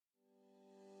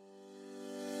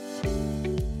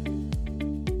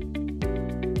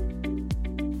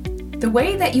The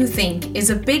way that you think is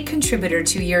a big contributor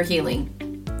to your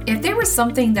healing. If there was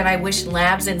something that I wish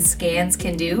labs and scans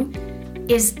can do,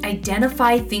 is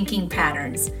identify thinking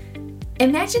patterns.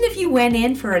 Imagine if you went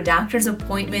in for a doctor's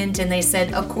appointment and they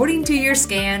said, according to your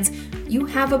scans, you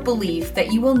have a belief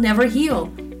that you will never heal.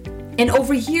 And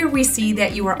over here we see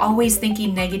that you are always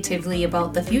thinking negatively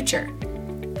about the future.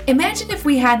 Imagine if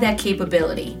we had that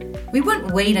capability. We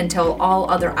wouldn't wait until all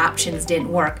other options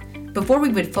didn't work before we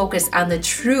would focus on the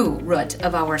true root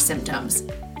of our symptoms.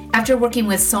 After working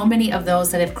with so many of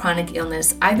those that have chronic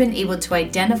illness, I've been able to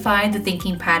identify the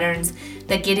thinking patterns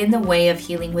that get in the way of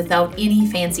healing without any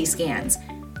fancy scans.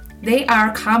 They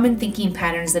are common thinking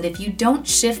patterns that if you don't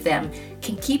shift them,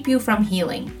 can keep you from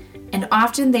healing. And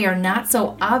often they are not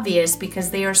so obvious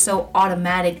because they are so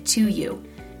automatic to you.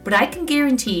 But I can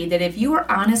guarantee that if you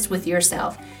are honest with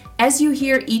yourself, as you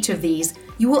hear each of these,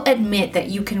 you will admit that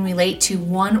you can relate to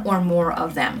one or more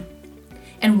of them.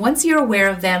 And once you're aware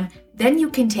of them, then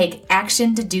you can take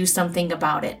action to do something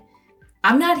about it.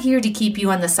 I'm not here to keep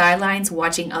you on the sidelines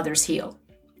watching others heal.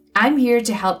 I'm here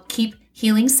to help keep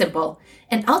healing simple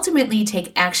and ultimately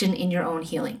take action in your own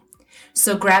healing.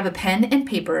 So grab a pen and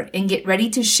paper and get ready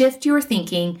to shift your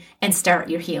thinking and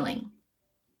start your healing.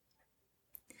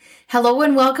 Hello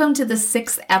and welcome to the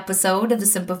 6th episode of the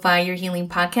Simplify Your Healing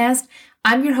podcast.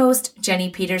 I'm your host, Jenny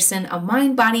Peterson, a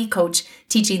mind-body coach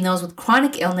teaching those with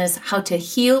chronic illness how to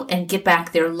heal and get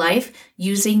back their life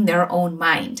using their own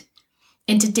mind.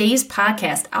 In today's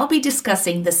podcast, I'll be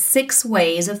discussing the 6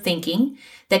 ways of thinking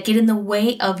that get in the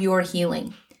way of your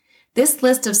healing. This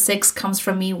list of 6 comes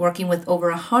from me working with over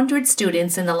 100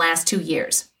 students in the last 2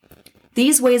 years.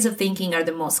 These ways of thinking are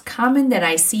the most common that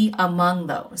I see among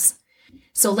those.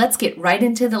 So let's get right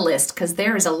into the list because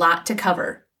there is a lot to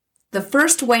cover. The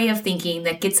first way of thinking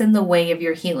that gets in the way of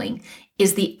your healing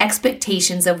is the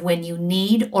expectations of when you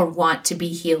need or want to be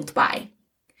healed by.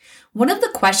 One of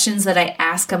the questions that I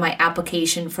ask on my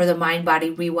application for the Mind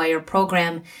Body Rewire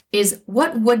program is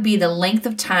what would be the length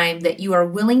of time that you are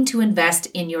willing to invest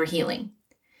in your healing?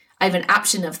 I have an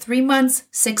option of 3 months,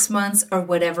 6 months, or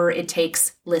whatever it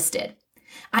takes listed.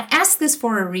 I ask this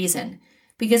for a reason.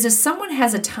 Because if someone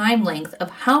has a time length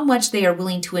of how much they are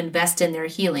willing to invest in their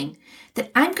healing, then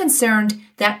I'm concerned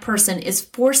that person is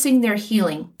forcing their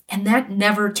healing, and that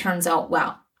never turns out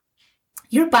well.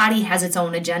 Your body has its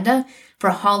own agenda for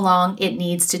how long it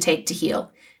needs to take to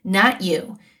heal, not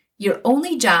you. Your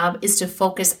only job is to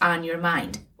focus on your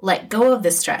mind, let go of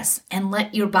the stress, and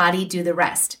let your body do the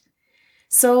rest.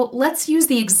 So let's use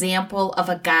the example of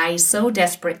a guy so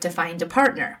desperate to find a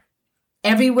partner.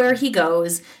 Everywhere he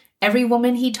goes, every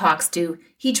woman he talks to,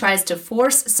 he tries to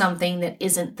force something that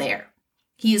isn't there.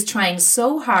 He is trying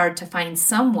so hard to find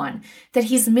someone that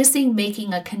he's missing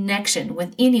making a connection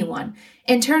with anyone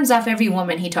and turns off every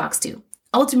woman he talks to,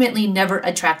 ultimately never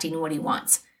attracting what he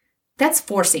wants. That's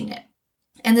forcing it.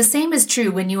 And the same is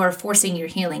true when you are forcing your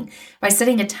healing by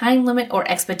setting a time limit or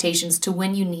expectations to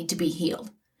when you need to be healed.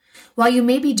 While you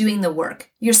may be doing the work,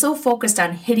 you're so focused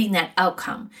on hitting that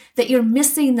outcome that you're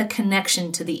missing the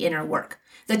connection to the inner work,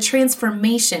 the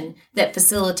transformation that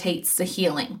facilitates the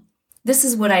healing. This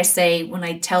is what I say when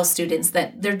I tell students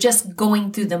that they're just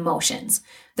going through the motions.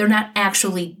 They're not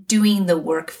actually doing the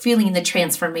work, feeling the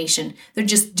transformation. They're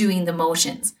just doing the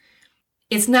motions.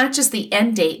 It's not just the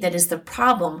end date that is the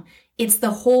problem. It's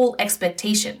the whole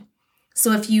expectation.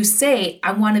 So if you say,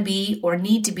 I want to be or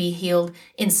need to be healed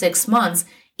in 6 months,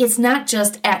 it's not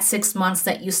just at 6 months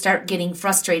that you start getting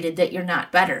frustrated that you're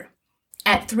not better.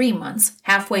 At 3 months,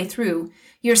 halfway through,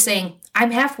 you're saying, I'm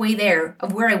halfway there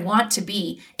of where I want to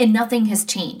be and nothing has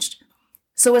changed.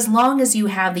 So as long as you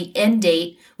have the end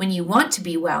date when you want to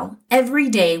be well, every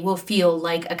day will feel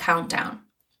like a countdown.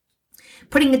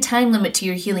 Putting a time limit to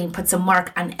your healing puts a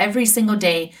mark on every single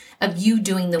day of you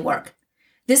doing the work.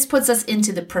 This puts us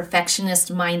into the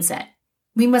perfectionist mindset.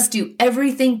 We must do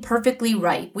everything perfectly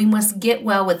right. We must get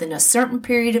well within a certain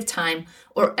period of time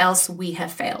or else we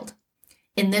have failed.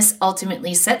 And this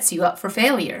ultimately sets you up for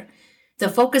failure. The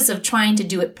focus of trying to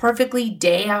do it perfectly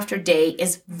day after day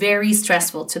is very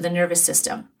stressful to the nervous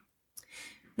system.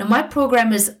 Now, my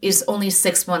program is only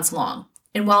 6 months long.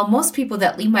 And while most people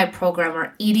that leave my program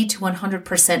are 80 to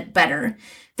 100% better,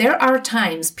 there are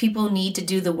times people need to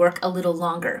do the work a little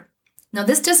longer. Now,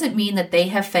 this doesn't mean that they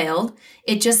have failed.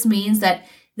 It just means that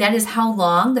is how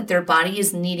long that their body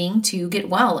is needing to get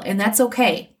well, and that's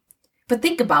okay. But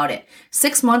think about it.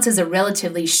 6 months is a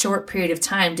relatively short period of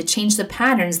time to change the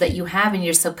patterns that you have in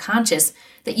your subconscious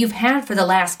that you've had for the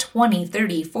last 20,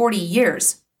 30, 40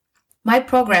 years. My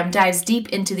program dives deep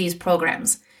into these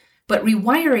programs, but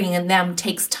rewiring in them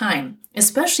takes time,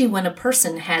 especially when a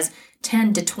person has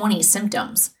 10 to 20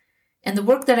 symptoms. And the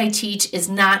work that I teach is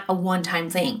not a one-time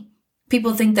thing.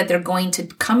 People think that they're going to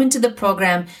come into the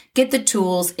program, get the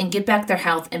tools, and get back their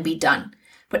health and be done.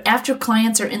 But after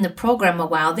clients are in the program a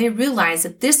while, they realize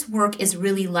that this work is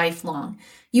really lifelong.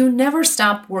 You never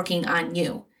stop working on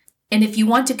you. And if you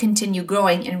want to continue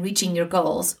growing and reaching your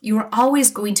goals, you are always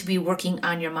going to be working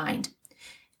on your mind.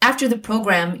 After the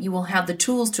program, you will have the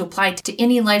tools to apply to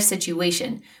any life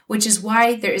situation, which is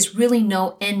why there is really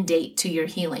no end date to your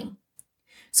healing.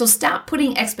 So stop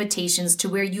putting expectations to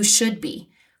where you should be,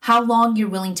 how long you're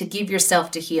willing to give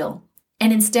yourself to heal,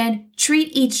 and instead treat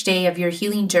each day of your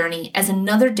healing journey as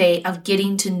another day of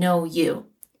getting to know you.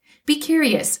 Be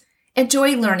curious,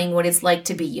 enjoy learning what it's like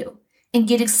to be you, and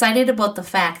get excited about the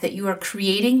fact that you are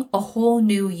creating a whole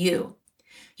new you.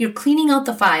 You're cleaning out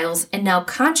the files and now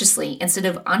consciously, instead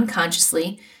of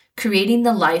unconsciously, creating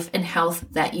the life and health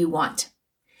that you want.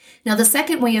 Now, the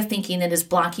second way of thinking that is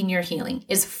blocking your healing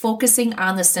is focusing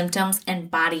on the symptoms and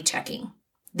body checking.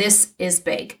 This is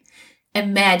big.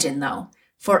 Imagine, though,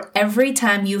 for every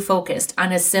time you focused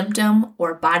on a symptom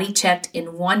or body checked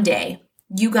in one day,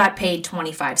 you got paid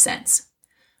 25 cents.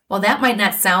 While that might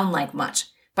not sound like much,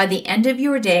 by the end of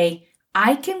your day,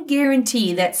 I can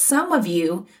guarantee that some of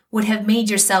you would have made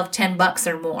yourself $10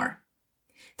 or more.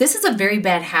 This is a very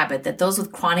bad habit that those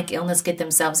with chronic illness get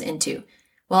themselves into.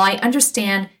 While I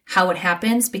understand how it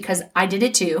happens because I did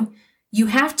it too, you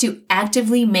have to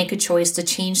actively make a choice to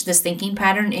change this thinking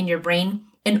pattern in your brain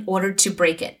in order to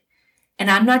break it. And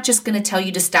I'm not just going to tell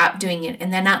you to stop doing it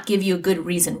and then not give you a good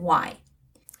reason why.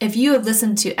 If you have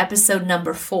listened to episode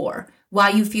number 4, Why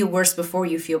You Feel Worse Before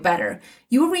You Feel Better,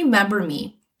 you will remember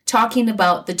me talking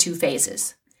about the 2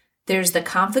 phases. There's the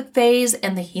conflict phase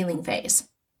and the healing phase.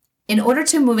 In order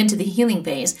to move into the healing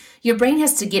phase, your brain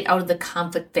has to get out of the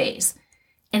conflict phase.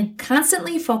 And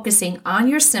constantly focusing on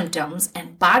your symptoms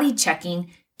and body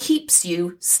checking keeps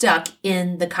you stuck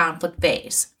in the conflict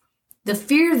phase. The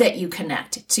fear that you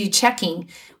connect to checking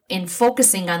and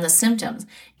focusing on the symptoms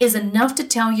is enough to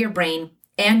tell your brain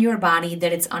and your body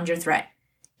that it's under threat.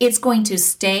 It's going to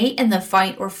stay in the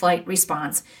fight or flight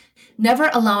response, never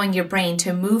allowing your brain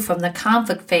to move from the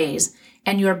conflict phase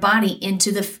and your body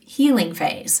into the healing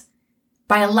phase.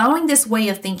 By allowing this way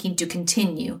of thinking to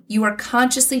continue, you are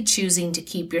consciously choosing to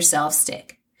keep yourself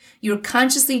sick. You're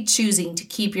consciously choosing to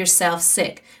keep yourself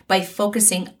sick by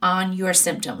focusing on your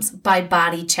symptoms, by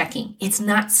body checking. It's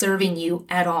not serving you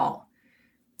at all.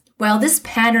 While this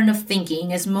pattern of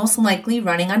thinking is most likely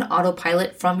running on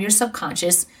autopilot from your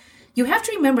subconscious, you have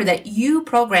to remember that you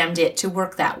programmed it to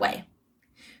work that way.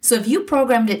 So if you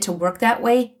programmed it to work that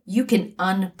way, you can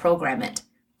unprogram it.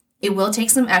 It will take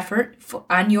some effort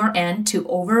on your end to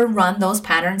overrun those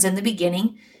patterns in the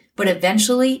beginning, but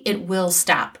eventually it will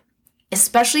stop.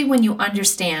 Especially when you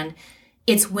understand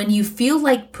it's when you feel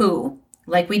like poo,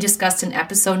 like we discussed in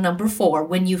episode number 4,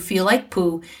 when you feel like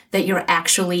poo, that you're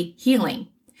actually healing.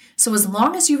 So as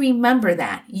long as you remember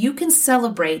that, you can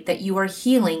celebrate that you are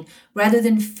healing rather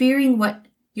than fearing what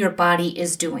your body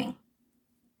is doing.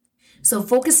 So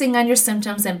focusing on your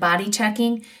symptoms and body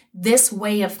checking, this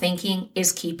way of thinking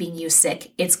is keeping you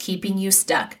sick. It's keeping you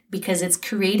stuck because it's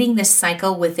creating this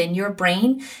cycle within your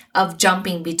brain of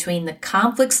jumping between the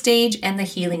conflict stage and the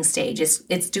healing stage.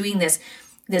 It's doing this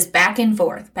back and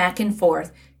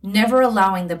forth, never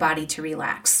allowing the body to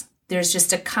relax. There's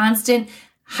just a constant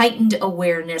heightened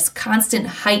awareness, constant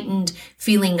heightened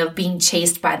feeling of being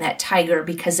chased by that tiger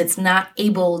because it's not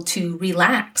able to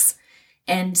relax.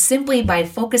 And simply by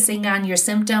focusing on your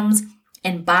symptoms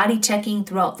and body checking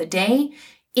throughout the day,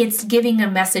 it's giving a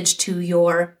message to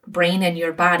your brain and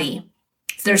your body.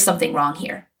 There's something wrong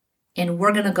here. And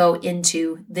we're going to go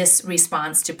into this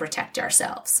response to protect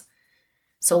ourselves.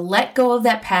 So let go of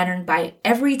that pattern by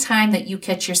every time that you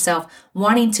catch yourself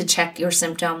wanting to check your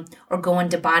symptom or go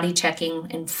into body checking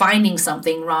and finding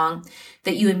something wrong,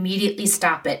 that you immediately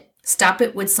stop it. Stop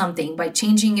it with something by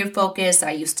changing your focus.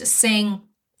 I used to sing,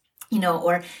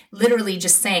 or literally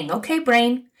just saying, okay,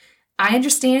 brain, I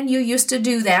understand you used to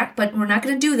do that, but we're not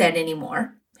going to do that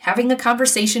anymore. Having a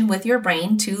conversation with your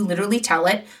brain to literally tell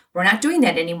it, we're not doing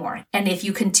that anymore. And if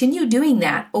you continue doing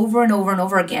that over and over and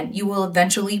over again, you will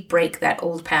eventually break that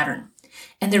old pattern.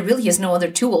 And there really is no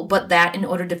other tool but that in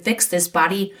order to fix this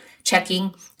body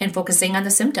checking and focusing on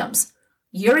the symptoms.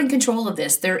 You're in control of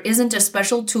this. There isn't a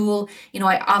special tool.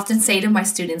 I often say to my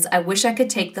students, I wish I could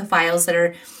take the files that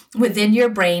are within your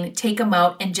brain, take them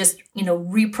out and just,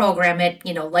 reprogram it,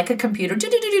 like a computer,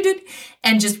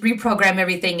 and just reprogram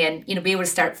everything and, be able to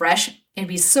start fresh and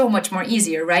be so much more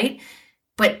easier, right?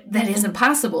 But that isn't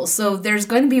possible. So there's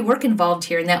going to be work involved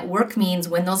here. And that work means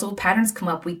when those old patterns come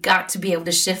up, we got to be able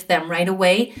to shift them right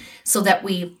away so that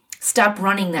we stop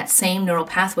running that same neural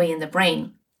pathway in the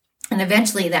brain. And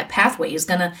eventually that pathway is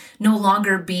going to no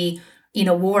longer be,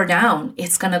 wore down.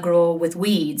 It's going to grow with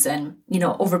weeds and,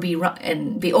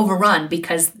 be overrun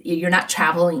because you're not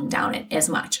traveling down it as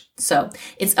much. So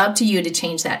it's up to you to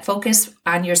change that focus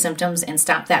on your symptoms and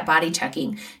stop that body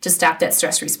checking to stop that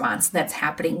stress response that's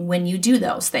happening when you do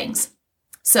those things.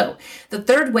 So the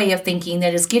third way of thinking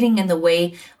that is getting in the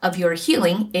way of your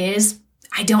healing is,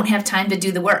 I don't have time to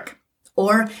do the work,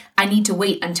 or I need to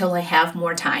wait until I have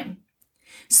more time.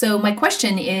 So my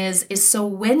question is so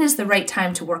when is the right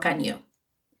time to work on you?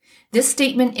 This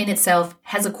statement in itself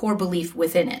has a core belief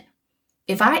within it.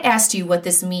 If I asked you what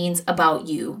this means about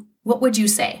you, what would you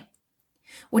say?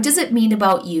 What does it mean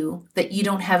about you that you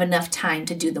don't have enough time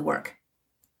to do the work?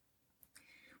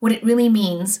 What it really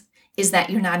means is that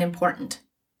you're not important.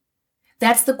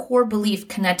 That's the core belief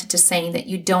connected to saying that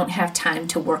you don't have time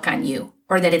to work on you,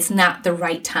 or that it's not the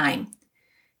right time.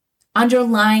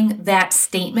 Underlying that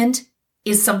statement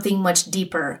is something much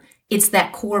deeper. It's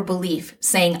that core belief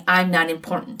saying, I'm not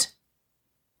important.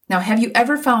 Now, have you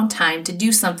ever found time to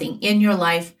do something in your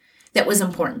life that was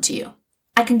important to you?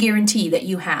 I can guarantee that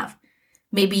you have.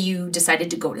 Maybe you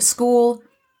decided to go to school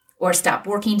or stop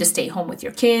working to stay home with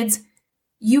your kids.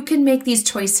 You can make these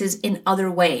choices in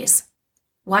other ways.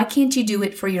 Why can't you do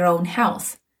it for your own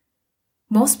health?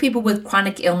 Most people with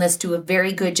chronic illness do a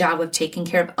very good job of taking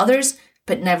care of others,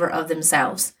 but never of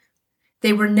themselves.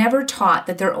 They were never taught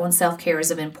that their own self-care is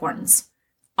of importance.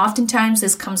 Oftentimes,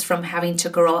 this comes from having to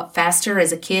grow up faster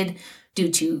as a kid due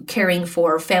to caring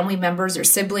for family members or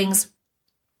siblings,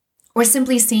 or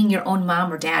simply seeing your own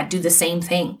mom or dad do the same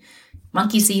thing.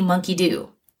 Monkey see, monkey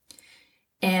do.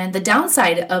 And the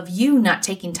downside of you not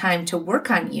taking time to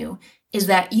work on you is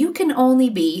that you can only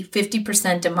be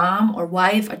 50% a mom or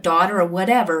wife, a daughter, or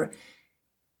whatever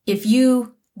if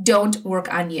you don't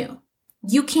work on you.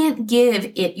 You can't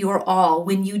give it your all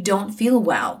when you don't feel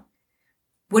well.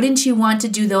 Wouldn't you want to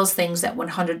do those things at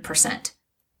 100%?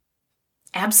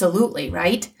 Absolutely,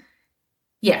 right?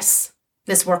 Yes,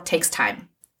 this work takes time,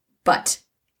 but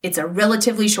it's a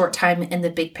relatively short time in the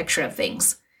big picture of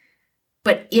things.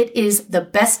 But it is the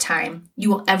best time you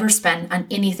will ever spend on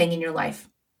anything in your life,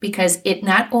 because it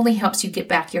not only helps you get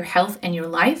back your health and your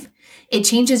life, it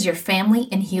changes your family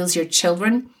and heals your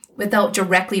children without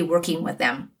directly working with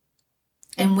them.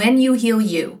 And when you heal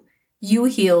you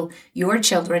heal your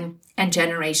children and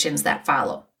generations that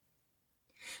follow.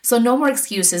 So no more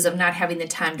excuses of not having the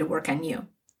time to work on you.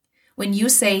 When you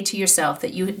say to yourself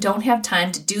that you don't have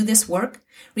time to do this work,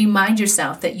 remind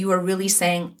yourself that you are really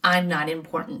saying, I'm not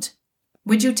important.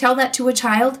 Would you tell that to a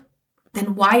child?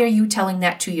 Then why are you telling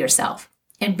that to yourself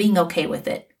and being okay with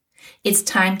it? It's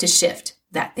time to shift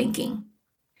that thinking.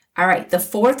 All right, the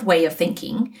fourth way of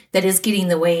thinking that is getting in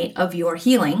the way of your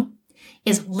healing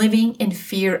is living in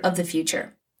fear of the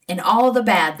future and all the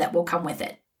bad that will come with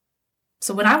it.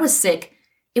 So when I was sick,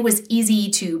 it was easy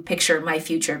to picture my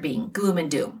future being gloom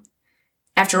and doom.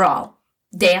 After all,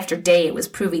 day after day, it was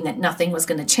proving that nothing was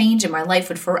going to change and my life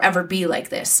would forever be like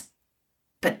this.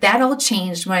 But that all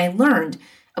changed when I learned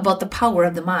about the power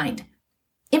of the mind.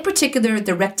 In particular,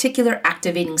 the reticular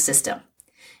activating system.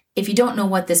 If you don't know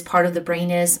what this part of the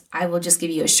brain is, I will just give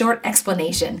you a short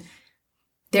explanation.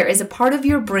 There is a part of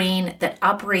your brain that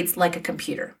operates like a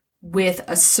computer with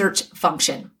a search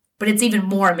function, but it's even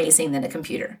more amazing than a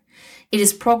computer. It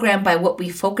is programmed by what we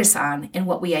focus on and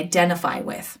what we identify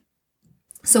with.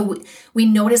 So we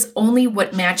notice only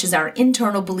what matches our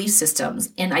internal belief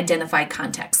systems in identified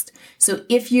context. So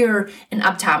if you're an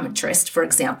optometrist, for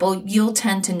example, you'll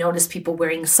tend to notice people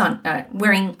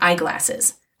wearing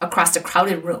eyeglasses across a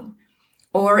crowded room.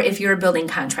 Or if you're a building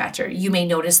contractor, you may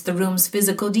notice the room's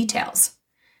physical details.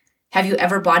 Have you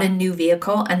ever bought a new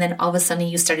vehicle and then all of a sudden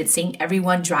you started seeing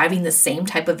everyone driving the same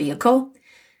type of vehicle?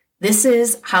 This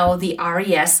is how the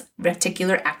RES,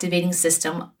 reticular activating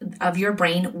system of your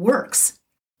brain, works.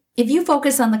 If you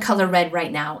focus on the color red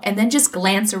right now and then just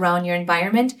glance around your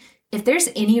environment, if there's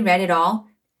any red at all,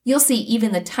 you'll see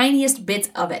even the tiniest bits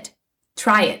of it.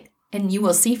 Try it and you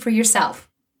will see for yourself.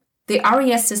 The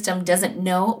RES system doesn't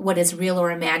know what is real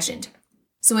or imagined.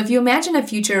 So if you imagine a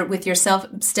future with yourself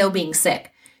still being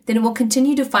sick, then it will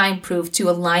continue to find proof to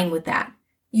align with that.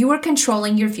 You are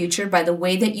controlling your future by the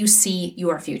way that you see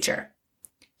your future.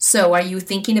 So are you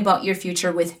thinking about your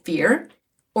future with fear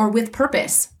or with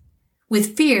purpose?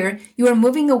 With fear, you are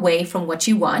moving away from what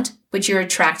you want, but you're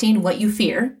attracting what you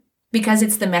fear because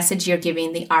it's the message you're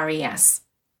giving the RES.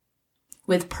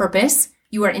 With purpose,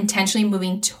 you are intentionally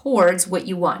moving towards what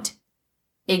you want.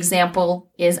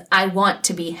 Example is, I want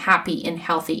to be happy and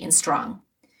healthy and strong,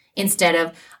 instead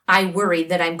of, I worry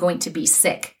that I'm going to be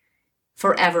sick.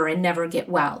 forever and never get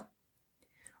well.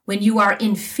 When you are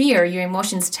in fear, your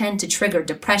emotions tend to trigger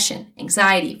depression,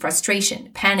 anxiety,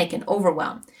 frustration, panic, and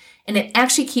overwhelm. And it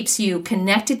actually keeps you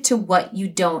connected to what you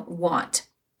don't want.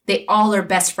 They all are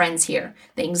best friends here.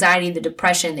 The anxiety, the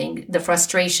depression, the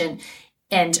frustration,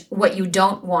 and what you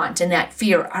don't want and that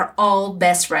fear are all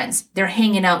best friends. They're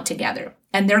hanging out together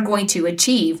and they're going to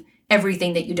achieve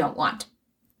everything that you don't want.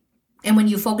 And when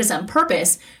you focus on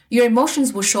purpose, your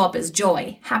emotions will show up as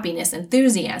joy, happiness,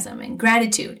 enthusiasm, and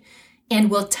gratitude,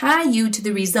 and will tie you to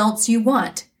the results you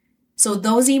want. So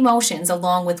those emotions,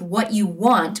 along with what you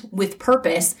want with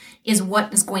purpose, is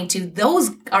what is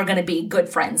those are going to be good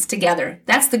friends together.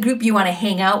 That's the group you want to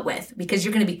hang out with because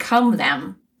you're going to become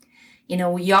them. You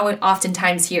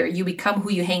oftentimes hear, you become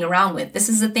who you hang around with. This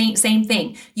is the same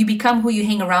thing. You become who you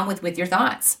hang around with your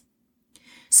thoughts.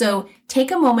 So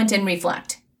take a moment and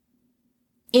reflect.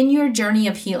 In your journey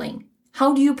of healing,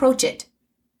 how do you approach it?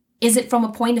 Is it from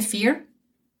a point of fear?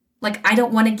 Like, I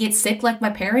don't want to get sick like my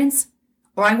parents?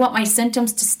 Or I want my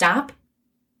symptoms to stop?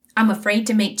 I'm afraid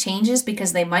to make changes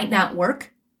because they might not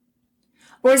work?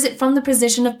 Or is it from the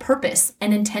position of purpose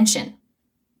and intention?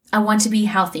 I want to be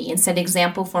healthy and set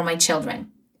example for my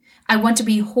children. I want to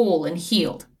be whole and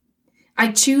healed.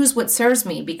 I choose what serves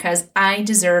me because I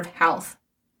deserve health.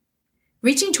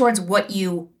 Reaching towards what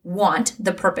you want,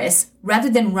 the purpose, rather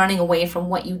than running away from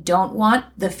what you don't want,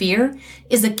 the fear,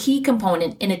 is a key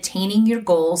component in attaining your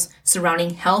goals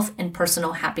surrounding health and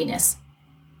personal happiness.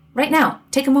 Right now,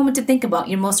 take a moment to think about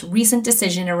your most recent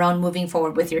decision around moving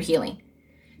forward with your healing.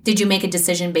 Did you make a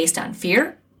decision based on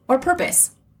fear or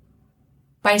purpose?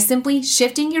 By simply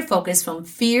shifting your focus from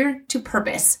fear to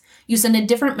purpose, you send a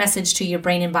different message to your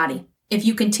brain and body. If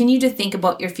you continue to think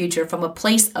about your future from a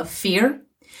place of fear,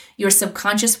 your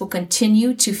subconscious will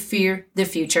continue to fear the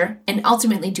future and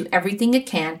ultimately do everything it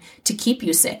can to keep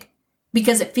you sick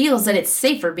because it feels that it's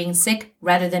safer being sick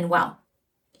rather than well.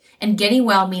 And getting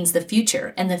well means the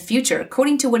future, and the future,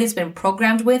 according to what it's been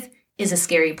programmed with, is a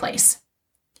scary place.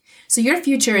 So your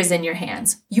future is in your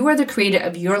hands. You are the creator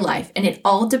of your life, and it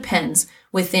all depends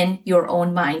within your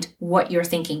own mind what you're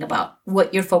thinking about,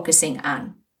 what you're focusing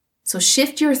on. So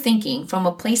shift your thinking from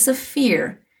a place of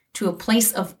fear to a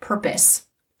place of purpose.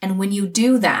 And when you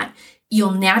do that,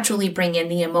 you'll naturally bring in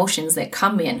the emotions that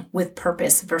come in with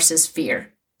purpose versus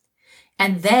fear.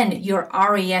 And then your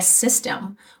RAS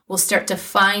system will start to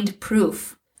find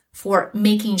proof for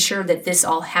making sure that this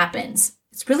all happens.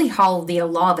 It's really how the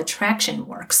law of attraction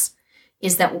works,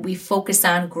 is that what we focus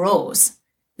on grows.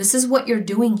 This is what you're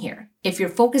doing here. If you're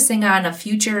focusing on a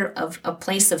future of a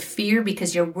place of fear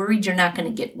because you're worried you're not going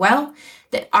to get well,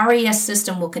 the RAS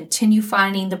system will continue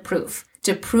finding the proof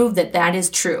to prove that that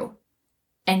is true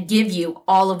and give you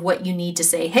all of what you need to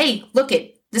say, hey, look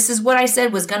it, this is what I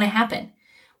said was going to happen.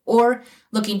 Or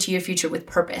looking to your future with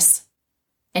purpose.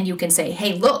 And you can say,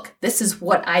 hey, look, this is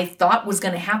what I thought was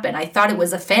going to happen. I thought it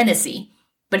was a fantasy,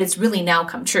 but it's really now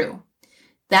come true.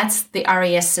 That's the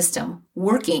RAS system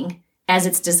working as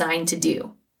it's designed to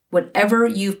do. Whatever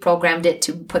you've programmed it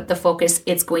to put the focus,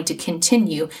 it's going to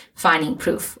continue finding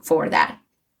proof for that.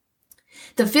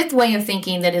 The fifth way of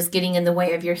thinking that is getting in the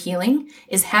way of your healing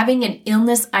is having an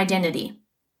illness identity.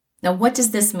 Now, what does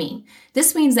this mean?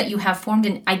 This means that you have formed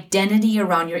an identity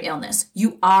around your illness.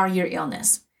 You are your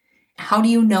illness. How do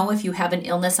you know if you have an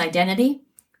illness identity?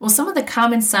 Well, some of the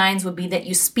common signs would be that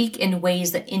you speak in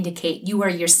ways that indicate you are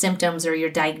your symptoms or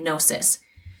your diagnosis.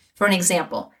 For an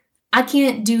example, I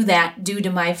can't do that due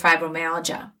to my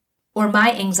fibromyalgia, or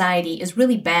my anxiety is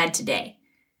really bad today.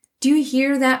 Do you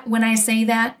hear that when I say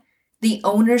that? The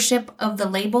ownership of the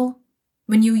label?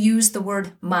 When you use the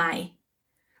word my.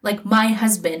 Like my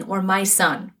husband or my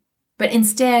son, but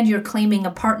instead you're claiming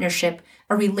a partnership,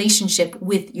 a relationship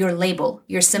with your label,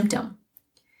 your symptom.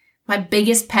 My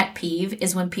biggest pet peeve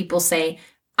is when people say,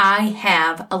 I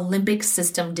have a limbic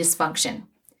system dysfunction.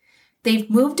 They've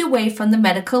moved away from the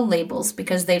medical labels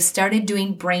because they've started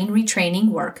doing brain retraining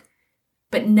work,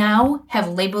 but now have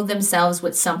labeled themselves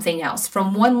with something else,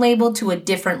 from one label to a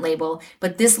different label.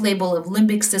 But this label of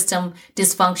limbic system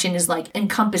dysfunction is like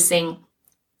encompassing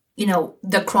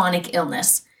the chronic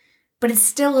illness, but it's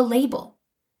still a label.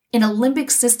 And a limbic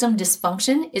system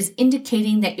dysfunction is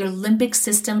indicating that your limbic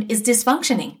system is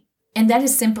dysfunctioning. And that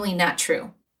is simply not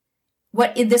true.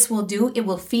 What this will do, it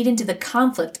will feed into the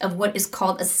conflict of what is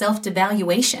called a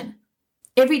self-devaluation.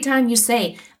 Every time you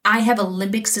say, I have a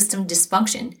limbic system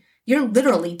dysfunction, you're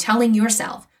literally telling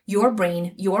yourself, your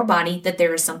brain, your body, that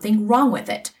there is something wrong with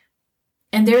it.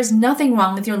 And there is nothing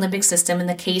wrong with your limbic system in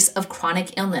the case of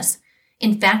chronic illness.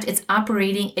 In fact, it's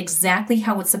operating exactly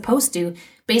how it's supposed to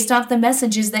based off the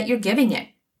messages that you're giving it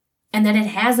and that it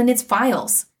has in its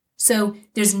files. So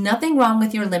there's nothing wrong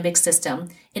with your limbic system.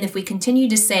 And if we continue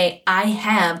to say, I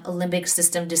have a limbic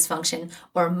system dysfunction,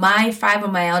 or my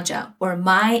fibromyalgia, or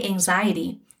my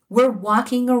anxiety, we're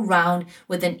walking around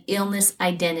with an illness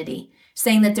identity,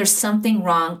 saying that there's something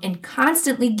wrong and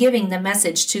constantly giving the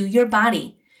message to your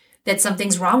body that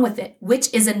something's wrong with it,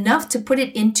 which is enough to put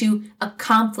it into a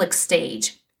conflict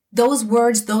stage. Those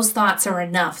words, those thoughts are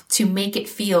enough to make it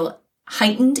feel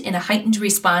heightened in a heightened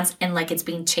response and like it's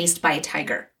being chased by a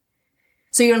tiger.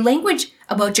 So your language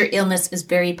about your illness is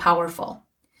very powerful.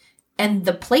 And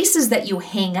the places that you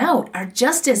hang out are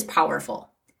just as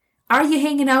powerful. Are you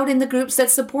hanging out in the groups that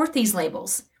support these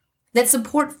labels? That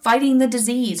support fighting the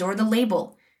disease or the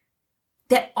label?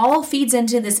 That all feeds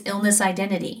into this illness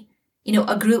identity.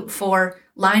 A group for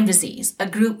Lyme disease, a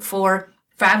group for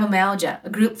fibromyalgia, a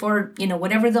group for,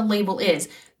 whatever the label is.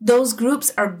 Those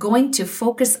groups are going to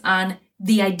focus on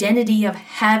the identity of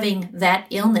having that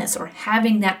illness or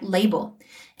having that label.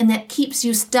 And that keeps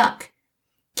you stuck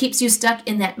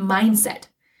in that mindset.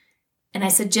 And I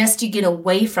suggest you get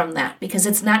away from that because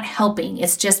it's not helping.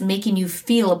 It's just making you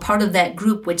feel a part of that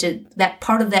group, which is that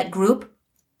part of that group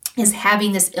is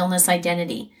having this illness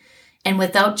identity. And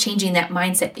without changing that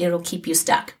mindset, it'll keep you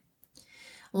stuck.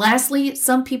 Lastly,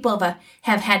 some people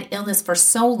have had illness for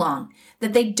so long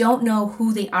that they don't know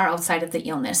who they are outside of the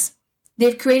illness.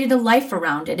 They've created a life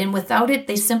around it, and without it,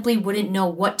 they simply wouldn't know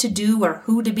what to do or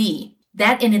who to be.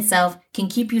 That in itself can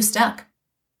keep you stuck.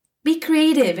 Be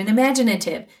creative and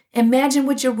imaginative. Imagine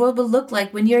what your world will look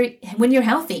like when you're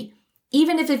healthy,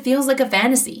 even if it feels like a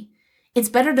fantasy. It's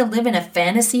better to live in a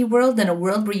fantasy world than a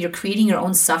world where you're creating your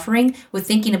own suffering with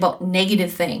thinking about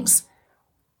negative things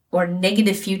or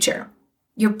negative future.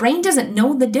 Your brain doesn't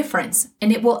know the difference,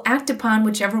 and it will act upon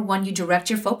whichever one you direct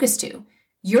your focus to.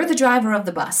 You're the driver of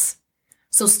the bus.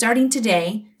 So starting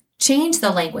today, change the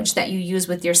language that you use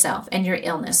with yourself and your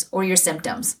illness or your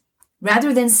symptoms.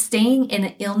 Rather than staying in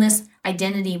an illness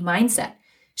identity mindset,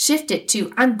 shift it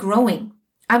to, I'm growing.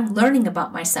 I'm learning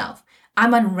about myself.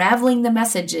 I'm unraveling the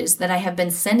messages that I have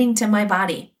been sending to my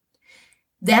body.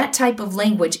 That type of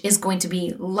language is going to be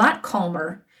a lot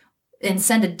calmer and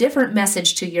send a different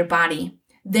message to your body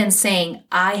than saying,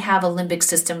 I have a limbic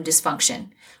system dysfunction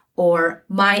or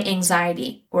my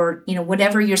anxiety or,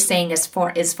 whatever you're saying as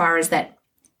far as that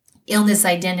illness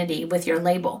identity with your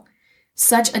label.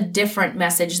 Such a different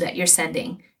message that you're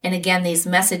sending. And again, these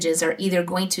messages are either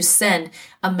going to send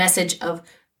a message of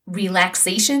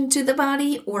relaxation to the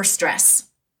body or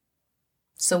stress.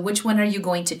 So which one are you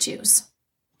going to choose?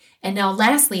 And now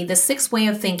lastly, the sixth way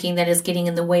of thinking that is getting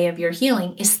in the way of your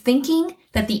healing is thinking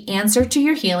that the answer to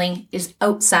your healing is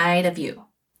outside of you.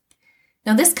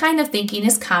 Now this kind of thinking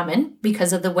is common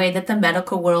because of the way that the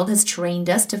medical world has trained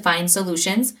us to find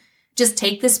solutions. Just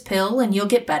take this pill and you'll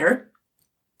get better.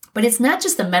 But it's not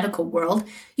just the medical world.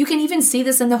 You can even see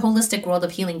this in the holistic world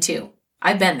of healing too.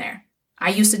 I've been there. I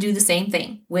used to do the same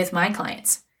thing with my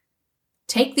clients.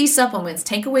 Take these supplements,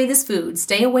 take away this food,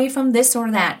 stay away from this or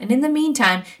that, and in the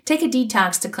meantime, take a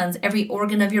detox to cleanse every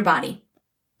organ of your body.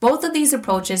 Both of these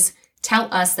approaches tell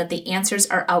us that the answers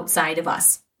are outside of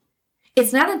us.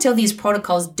 It's not until these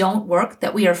protocols don't work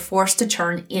that we are forced to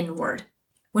turn inward.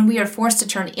 When we are forced to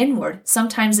turn inward,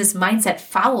 sometimes this mindset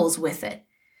follows with it.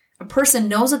 A person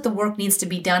knows that the work needs to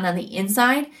be done on the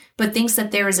inside, but thinks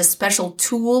that there is a special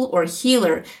tool or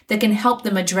healer that can help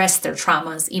them address their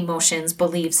traumas, emotions,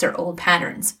 beliefs, or old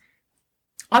patterns.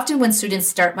 Often when students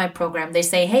start my program, they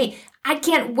say, hey, I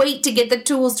can't wait to get the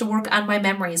tools to work on my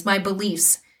memories, my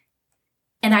beliefs.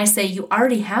 And I say, you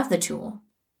already have the tool.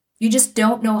 You just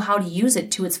don't know how to use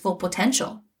it to its full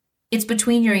potential. It's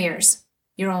between your ears,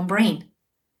 your own brain.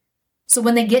 So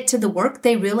when they get to the work,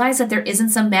 they realize that there isn't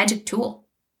some magic tool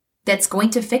that's going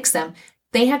to fix them.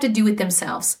 They have to do it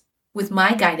themselves. With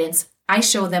my guidance, I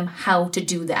show them how to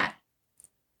do that.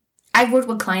 I've worked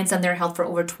with clients on their health for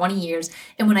over 20 years,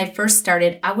 and when I first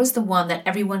started, I was the one that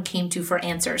everyone came to for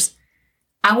answers.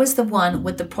 I was the one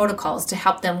with the protocols to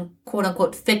help them, quote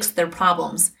unquote, fix their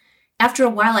problems. After a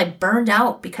while, I burned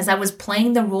out because I was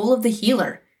playing the role of the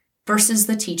healer versus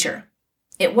the teacher.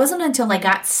 It wasn't until I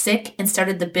got sick and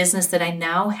started the business that I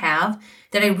now have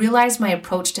that I realized my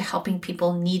approach to helping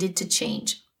people needed to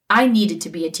change. I needed to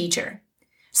be a teacher.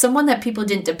 Someone that people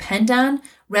didn't depend on,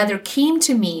 rather came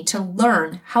to me to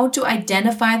learn how to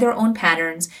identify their own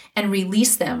patterns and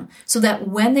release them so that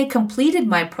when they completed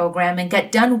my program and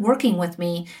got done working with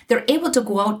me, they're able to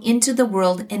go out into the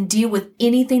world and deal with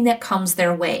anything that comes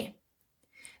their way.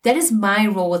 That is my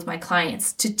role with my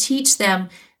clients, to teach them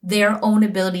their own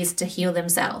abilities to heal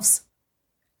themselves.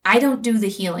 I don't do the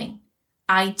healing.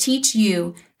 I teach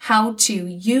you how to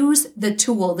use the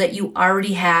tool that you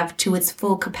already have to its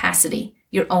full capacity,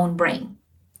 your own brain.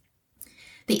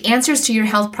 The answers to your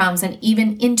health problems and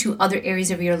even into other areas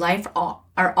of your life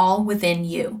are all within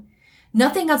you.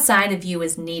 Nothing outside of you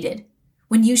is needed.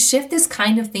 When you shift this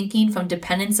kind of thinking from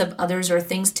dependence of others or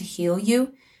things to heal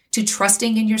you to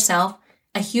trusting in yourself,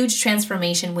 a huge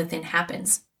transformation within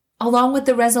happens, along with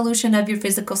the resolution of your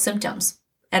physical symptoms.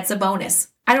 That's a bonus.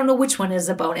 I don't know which one is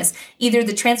a bonus. Either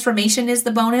the transformation is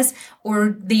the bonus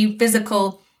or the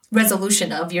physical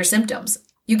resolution of your symptoms.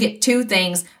 You get two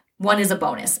things. One is a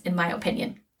bonus, in my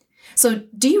opinion. So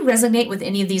do you resonate with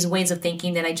any of these ways of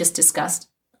thinking that I just discussed?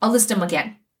 I'll list them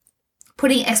again.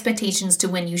 Putting expectations to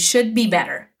when you should be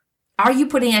better. Are you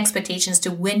putting expectations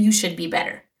to when you should be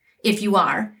better? If you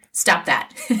are, stop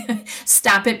that.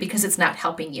 Stop it because it's not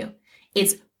helping you.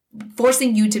 It's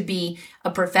forcing you to be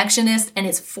a perfectionist, and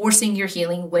it's forcing your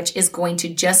healing, which is going to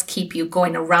just keep you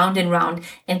going around and round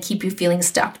and keep you feeling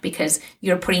stuck because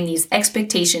you're putting these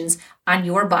expectations on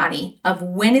your body of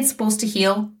when it's supposed to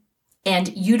heal,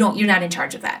 and you're not in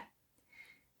charge of that.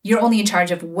 You're only in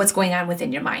charge of what's going on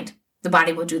within your mind. The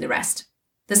body will do the rest.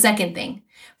 The second thing,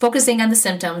 focusing on the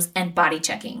symptoms and body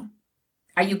checking.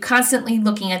 Are you constantly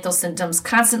looking at those symptoms,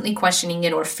 constantly questioning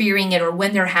it or fearing it, or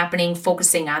when they're happening,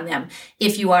 focusing on them?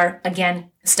 If you are,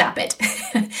 again, stop it.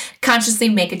 Consciously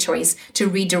make a choice to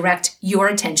redirect your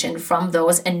attention from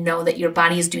those and know that your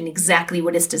body is doing exactly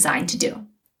what it's designed to do.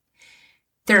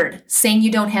 Third, saying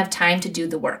you don't have time to do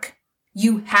the work.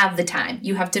 You have the time.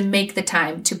 You have to make the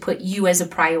time to put you as a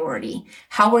priority.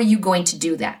 How are you going to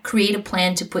do that? Create a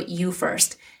plan to put you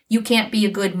first. You can't be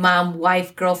a good mom,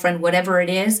 wife, girlfriend, whatever it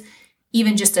is,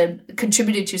 even just a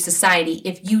contributor to society,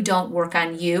 if you don't work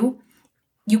on you.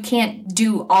 You can't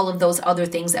do all of those other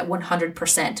things at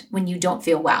 100% when you don't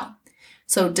feel well.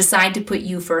 So decide to put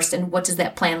you first, and what does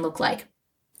that plan look like?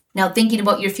 Now, thinking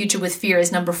about your future with fear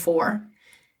is number 4.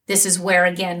 This is where,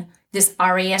 again, this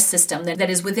RAS system that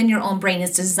is within your own brain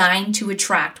is designed to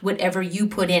attract whatever you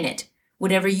put in it.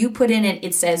 Whatever you put in it,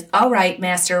 it says, all right,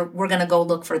 master, we're going to go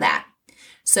look for that.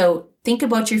 So think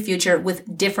about your future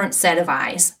with different set of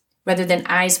eyes, rather than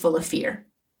eyes full of fear.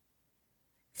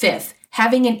 5th,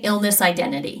 having an illness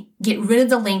identity. Get rid of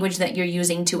the language that you're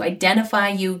using to identify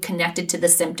you connected to the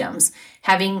symptoms.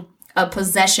 Having a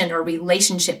possession or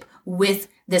relationship with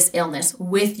this illness,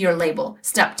 with your label.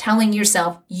 Stop telling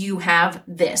yourself you have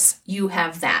this, you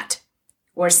have that.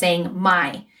 Or saying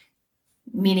my,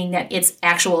 meaning that it's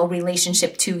actual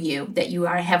relationship to you, that you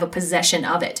have a possession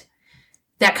of it.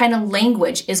 That kind of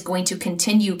language is going to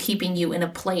continue keeping you in a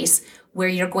place where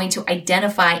you're going to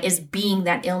identify as being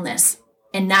that illness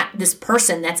and not this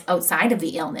person that's outside of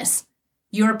the illness.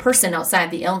 You're a person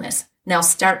outside the illness. Now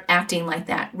start acting like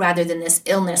that rather than this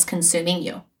illness consuming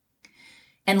you.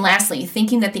 And lastly,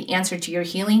 thinking that the answer to your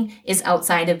healing is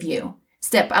outside of you.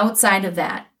 Step outside of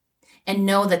that and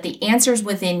know that the answer is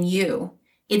within you.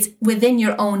 It's within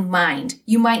your own mind.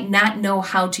 You might not know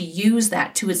how to use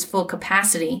that to its full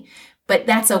capacity, but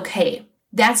that's okay.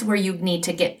 That's where you need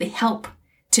to get the help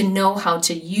to know how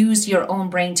to use your own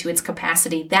brain to its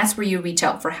capacity. That's where you reach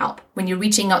out for help. When you're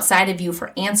reaching outside of you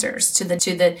for answers to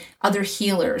the other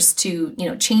healers, to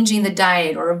changing the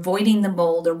diet or avoiding the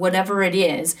mold or whatever it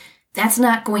is, that's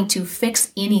not going to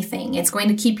fix anything. It's going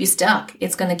to keep you stuck.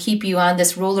 It's going to keep you on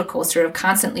this roller coaster of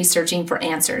constantly searching for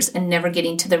answers and never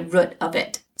getting to the root of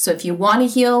it. So if you want to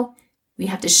heal, we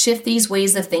have to shift these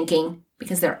ways of thinking,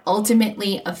 because they're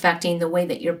ultimately affecting the way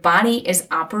that your body is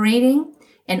operating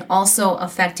and also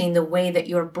affecting the way that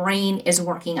your brain is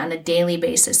working on a daily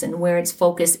basis and where its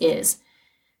focus is.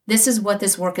 This is what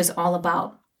this work is all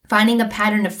about. Finding a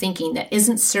pattern of thinking that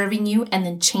isn't serving you and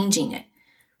then changing it.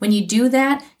 When you do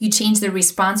that, you change the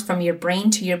response from your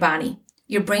brain to your body.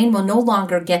 Your brain will no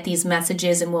longer get these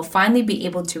messages and will finally be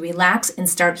able to relax and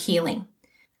start healing.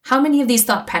 How many of these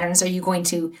thought patterns are you going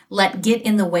to let get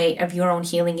in the way of your own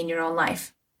healing in your own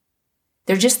life?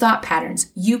 They're just thought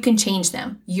patterns. You can change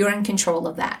them. You're in control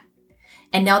of that.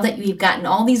 And now that we've gotten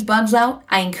all these bugs out,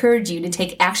 I encourage you to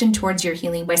take action towards your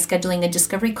healing by scheduling a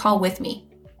discovery call with me.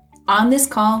 On this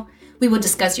call, we will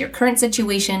discuss your current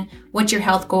situation, what your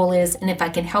health goal is, and if I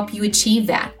can help you achieve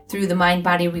that through the Mind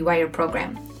Body Rewire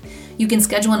program. You can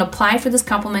schedule and apply for this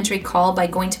complimentary call by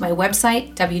going to my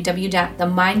website,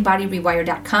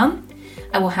 www.themindbodyrewire.com.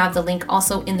 I will have the link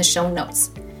also in the show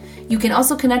notes. You can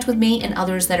also connect with me and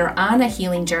others that are on a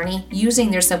healing journey using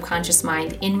their subconscious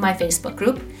mind in my Facebook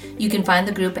group. You can find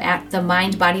the group at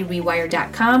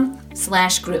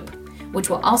themindbodyrewire.com/group, which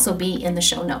will also be in the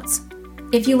show notes.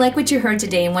 If you like what you heard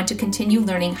today and want to continue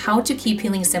learning how to keep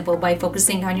healing simple by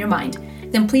focusing on your mind,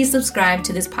 then please subscribe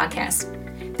to this podcast.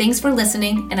 Thanks for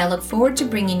listening, and I look forward to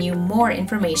bringing you more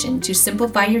information to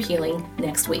simplify your healing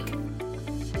next week.